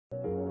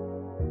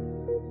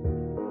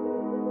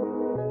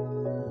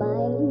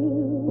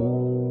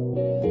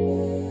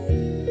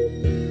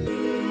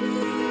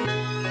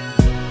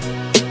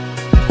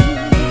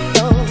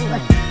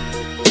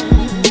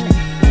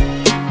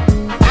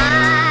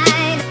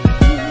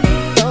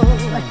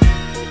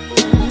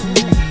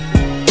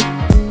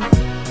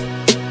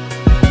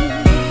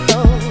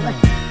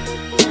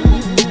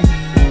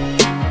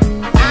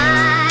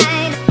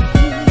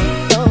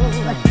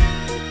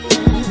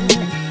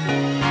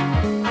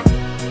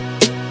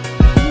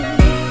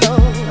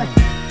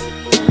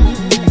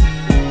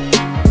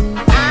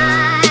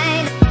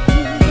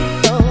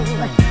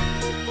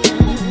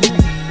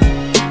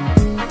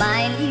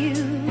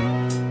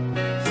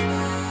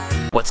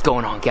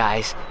going on,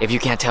 guys? If you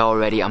can't tell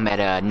already, I'm at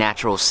a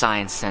natural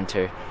science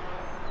center,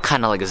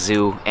 kind of like a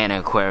zoo and an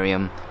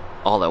aquarium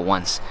all at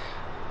once.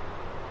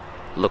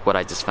 Look what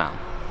I just found.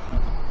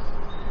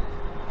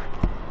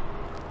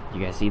 You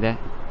guys see that?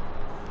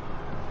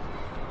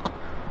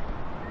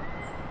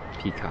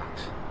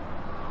 Peacocks.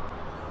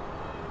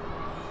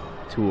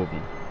 2 of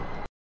them.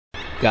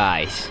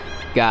 Guys,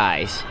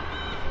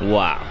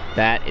 wow,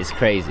 that is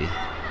crazy.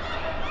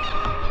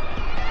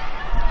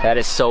 That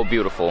is so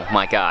beautiful,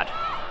 my God.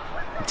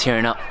 I'm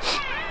tearing up.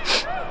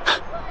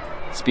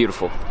 It's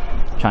beautiful.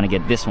 I'm trying to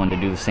get this one to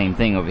do the same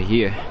thing over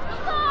here.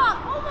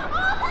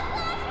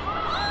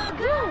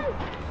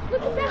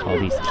 All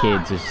these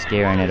kids are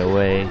scaring it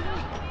away.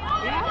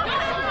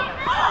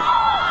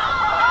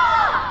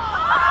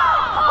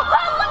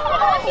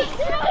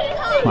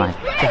 My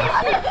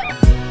God.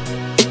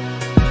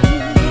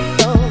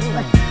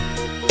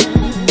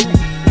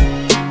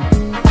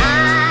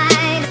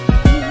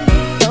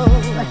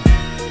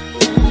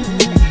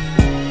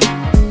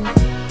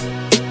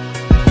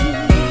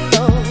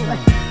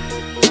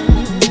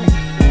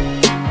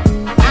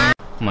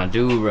 My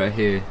dude right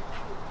here.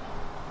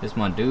 This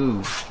my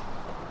dude.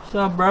 What's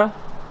up, bro?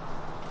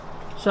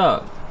 What's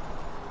up?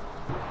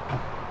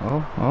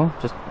 Oh,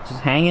 just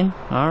hanging.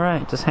 All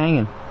right, just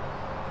hanging.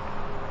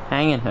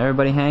 Hanging,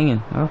 everybody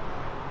hanging. Oh,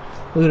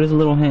 look at his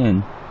little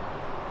hand.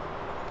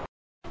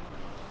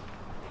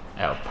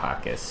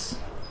 Alpacas.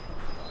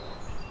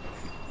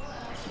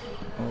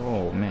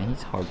 Oh man,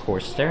 he's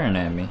hardcore staring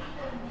at me.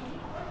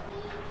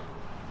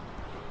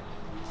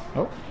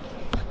 Oh.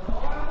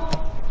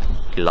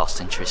 He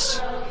lost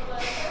interest.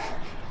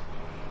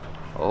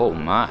 Oh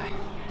my.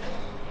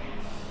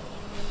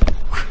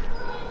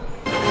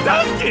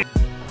 Donkey!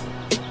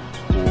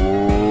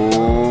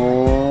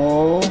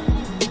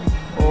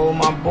 Oh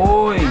my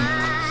boy.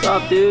 What's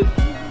up, dude?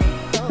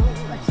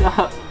 What's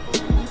up?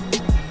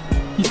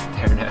 He's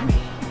staring at me.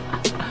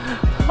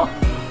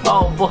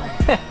 Oh boy.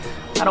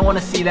 I don't want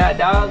to see that,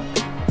 dog.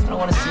 I don't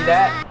want to see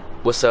that.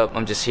 What's up?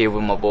 I'm just here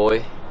with my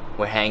boy.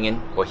 We're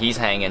hanging. Well, he's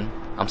hanging.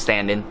 I'm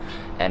standing.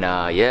 And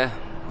yeah,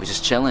 we're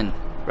just chilling,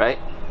 right?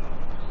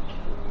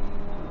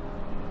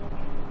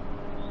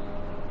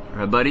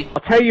 Right, buddy?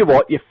 I'll tell you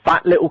what, you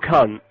fat little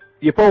cunt.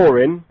 You're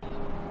boring.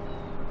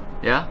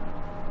 Yeah?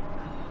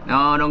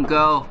 No, don't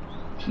go.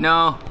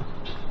 No.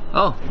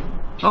 Oh.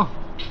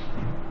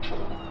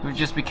 We've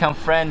just become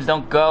friends.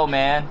 Don't go,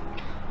 man.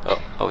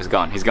 Oh, he's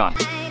gone. He's gone.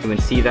 You can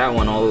see that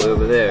one all the way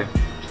over there.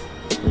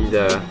 He's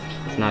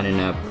not in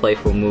a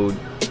playful mood.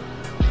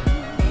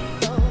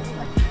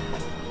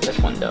 This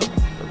one though,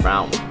 the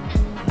brown one.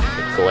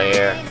 The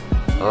glare.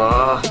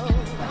 Oh.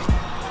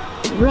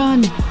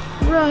 Run!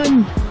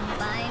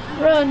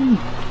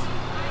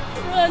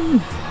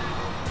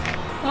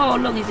 Oh,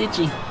 look, he's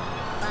itchy.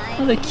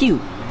 Oh, they're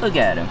cute. Look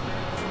at him.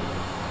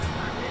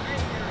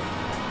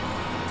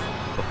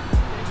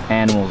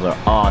 Animals are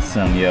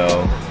awesome,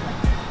 yo.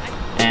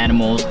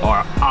 Animals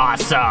are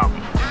awesome.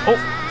 Oh,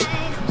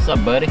 what's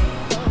up, buddy?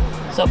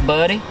 What's up,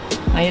 buddy?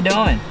 How you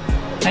doing?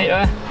 Hey,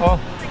 oh,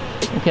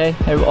 okay.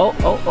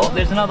 Oh,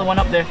 there's another one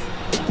up there.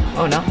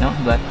 Oh, no,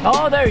 but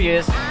oh, there he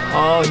is.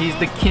 Oh, he's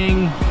the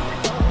king.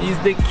 He's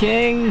the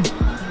king.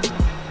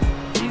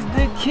 He's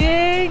the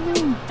king.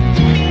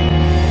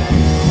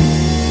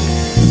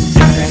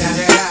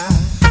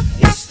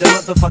 It's the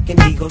motherfucking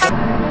Eagle.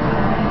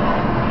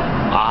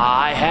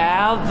 I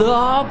have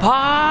the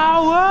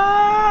power.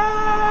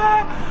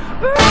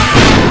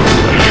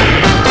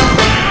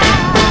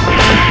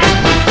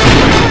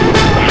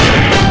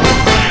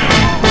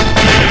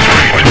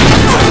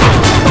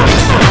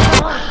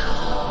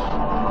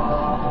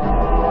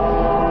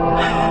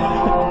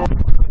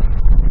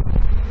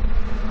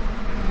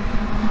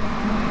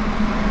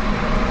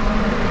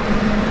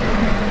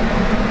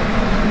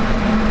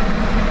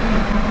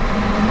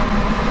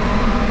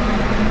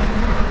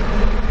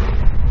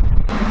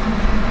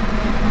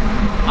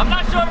 I'm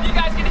not sure if you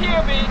guys can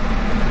hear me,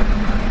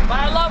 but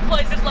I love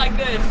places like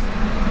this.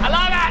 I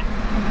love it!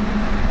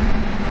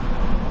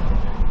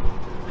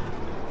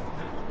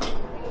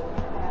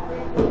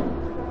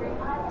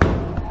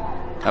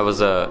 That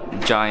was a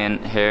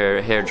giant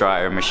hair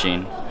dryer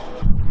machine.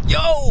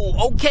 Yo,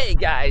 okay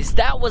guys,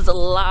 that was a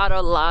lot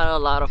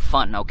of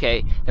fun,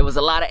 okay? There was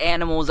a lot of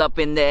animals up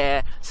in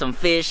there, some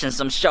fish and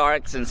some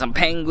sharks and some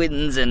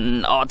penguins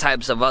and all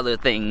types of other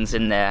things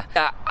in there.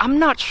 I'm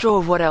not sure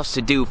what else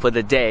to do for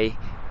the day.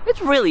 It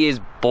really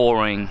is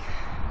boring.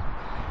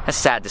 That's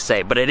sad to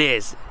say, but it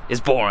is. It's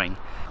boring.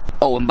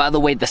 Oh, and by the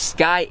way, the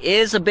sky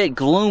is a bit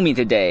gloomy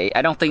today.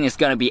 I don't think there's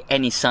gonna be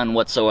any sun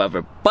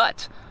whatsoever,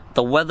 but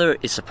the weather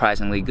is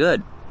surprisingly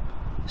good.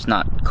 It's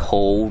not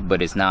cold,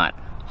 but it's not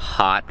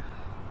hot,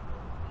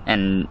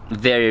 and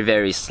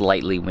very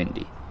slightly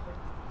windy.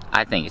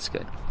 I think it's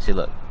good. See,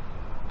 look,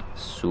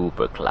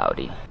 super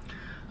cloudy.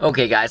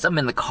 Okay guys, I'm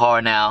in the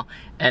car now,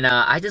 and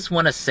I just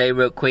want to say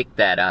real quick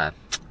that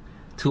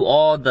to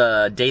all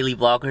the daily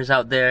vloggers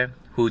out there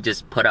who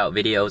just put out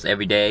videos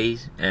every day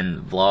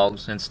and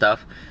vlogs and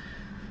stuff,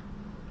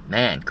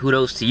 man,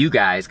 kudos to you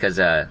guys, because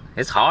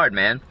it's hard,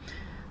 man.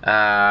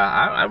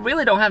 I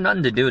really don't have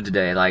nothing to do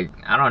today. Like,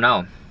 I don't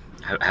know.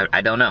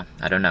 I don't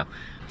know.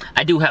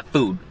 I do have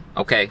food,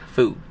 okay?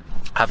 Food.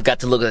 I've got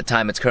to look at the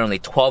time. It's currently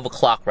 12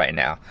 o'clock right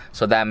now.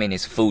 So that means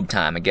it's food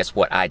time. And guess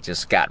what I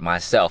just got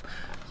myself?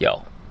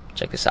 Yo,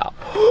 check this out.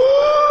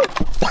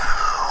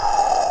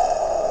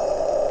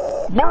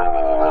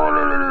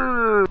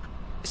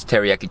 It's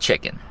teriyaki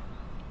chicken.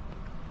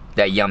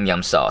 That yum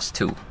yum sauce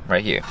too,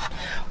 right here.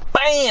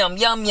 Bam!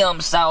 Yum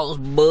yum sauce,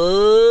 bud.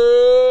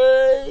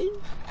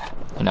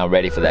 You're not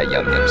ready for that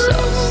yum yum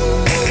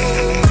sauce.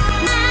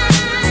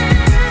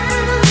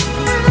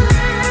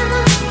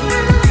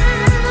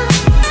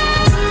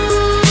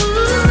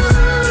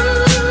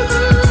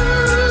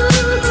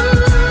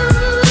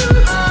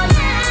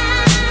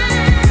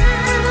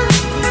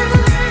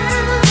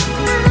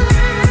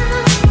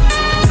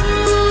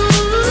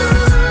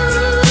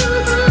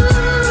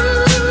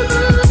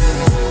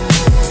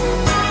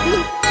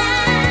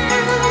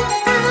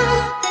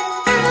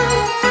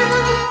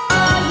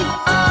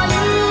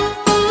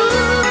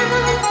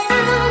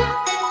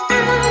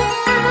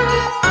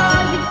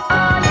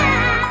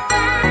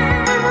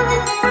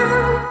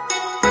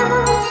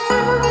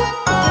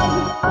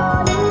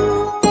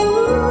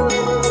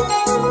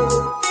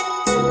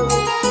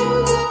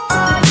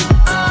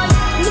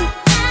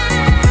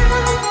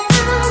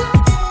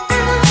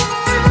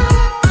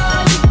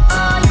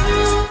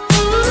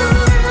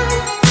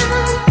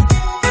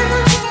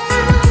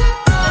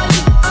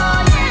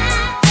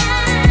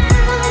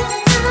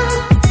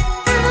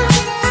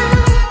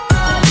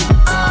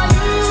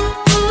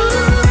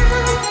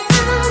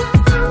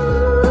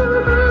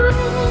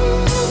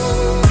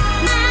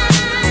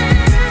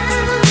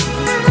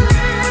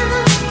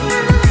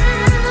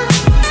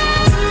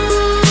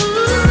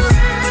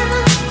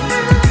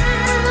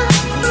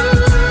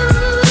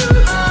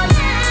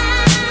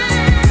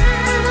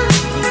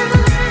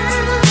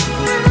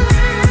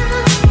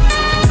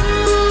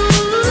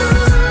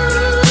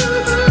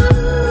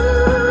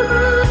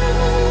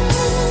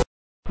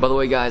 By the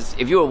way, guys,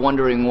 if you were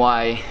wondering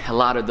why a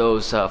lot of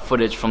those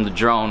footage from the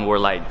drone were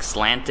like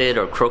slanted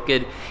or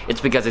crooked, it's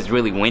because it's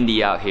really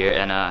windy out here,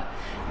 and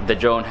the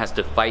drone has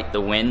to fight the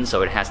wind,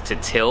 so it has to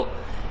tilt,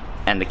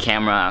 and the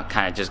camera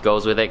kind of just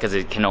goes with it because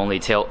it can only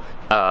tilt,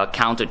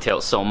 counter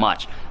tilt so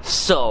much.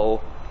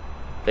 So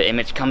the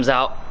image comes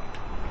out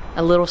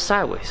a little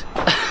sideways.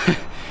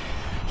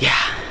 Yeah.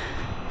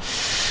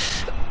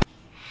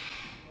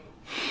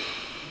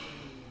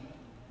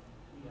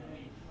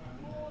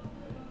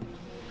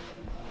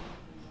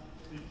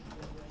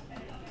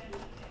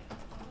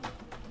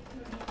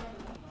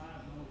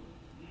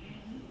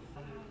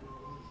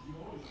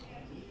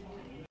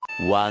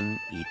 One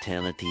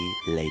eternity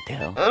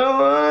later. I don't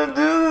want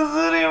to do this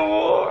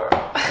anymore.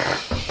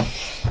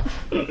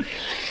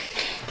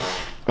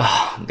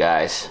 Oh,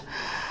 guys,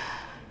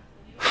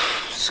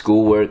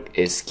 schoolwork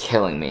is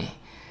killing me.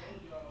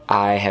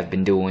 I have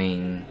been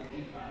doing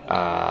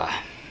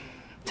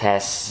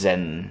tests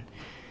and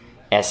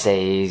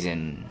essays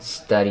and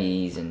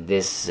studies and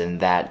this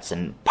and that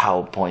and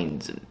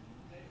PowerPoints and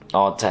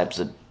all types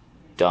of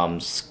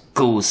dumb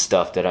school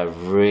stuff that I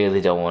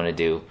really don't want to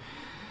do.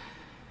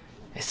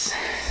 It's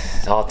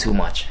all too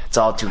much. It's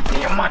all too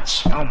damn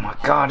much. Oh my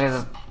god,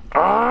 it's...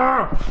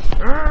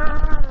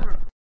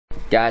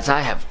 Guys,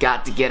 I have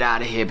got to get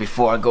out of here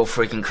before I go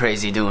freaking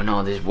crazy doing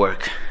all this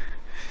work.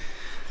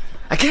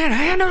 I can't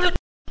handle it.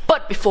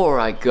 But before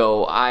I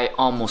go, I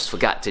almost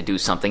forgot to do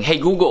something. Hey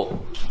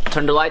Google,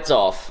 turn the lights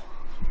off.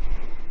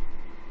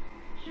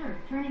 Sure,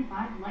 turning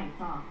 5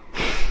 lights off.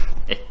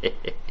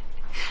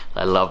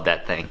 I love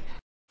that thing.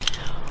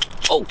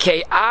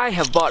 Okay, I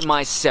have bought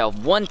myself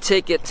 1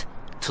 ticket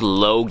to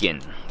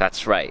Logan.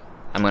 That's right.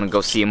 I'm gonna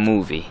go see a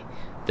movie.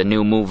 The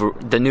new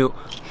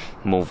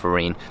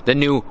Wolverine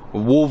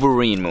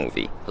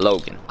movie,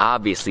 Logan.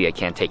 Obviously, I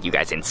can't take you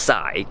guys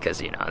inside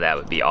because, you know, that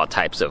would be all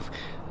types of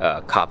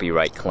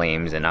copyright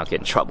claims, and I'll get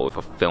in trouble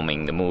for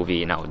filming the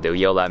movie, and they'll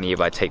yell at me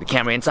if I take the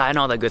camera inside and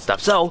all that good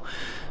stuff. So,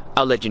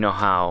 I'll let you know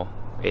how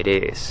it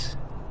is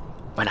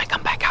when I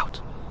come back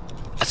out.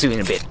 I'll see you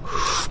in a bit.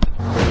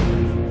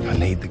 I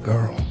need the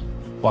girl.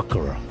 What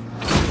girl?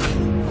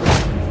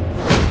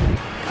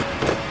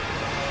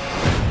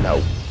 No.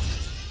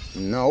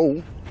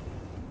 No.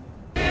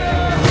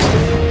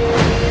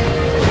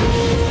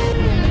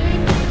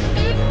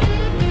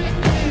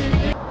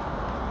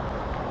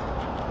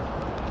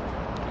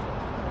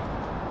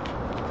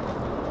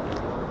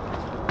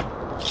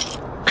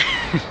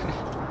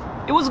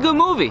 It was a good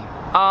movie.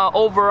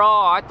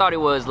 Overall, I thought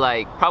it was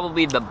like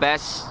probably the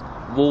best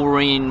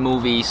Wolverine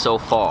movie so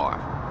far.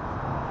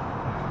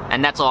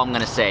 And that's all I'm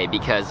gonna say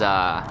because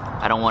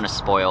I don't want to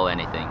spoil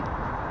anything.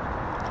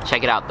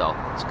 Check it out though.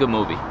 It's a good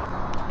movie.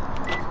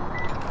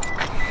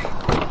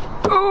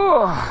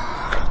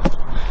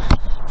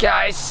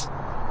 Guys,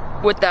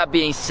 with that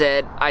being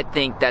said, I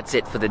think that's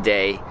it for the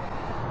day.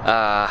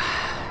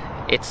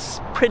 It's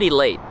pretty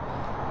late.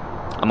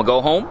 I'm gonna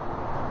go home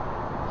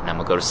and I'm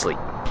gonna go to sleep.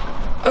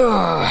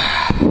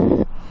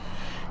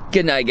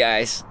 Good night,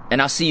 guys,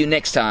 and I'll see you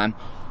next time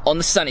on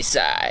the sunny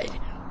side.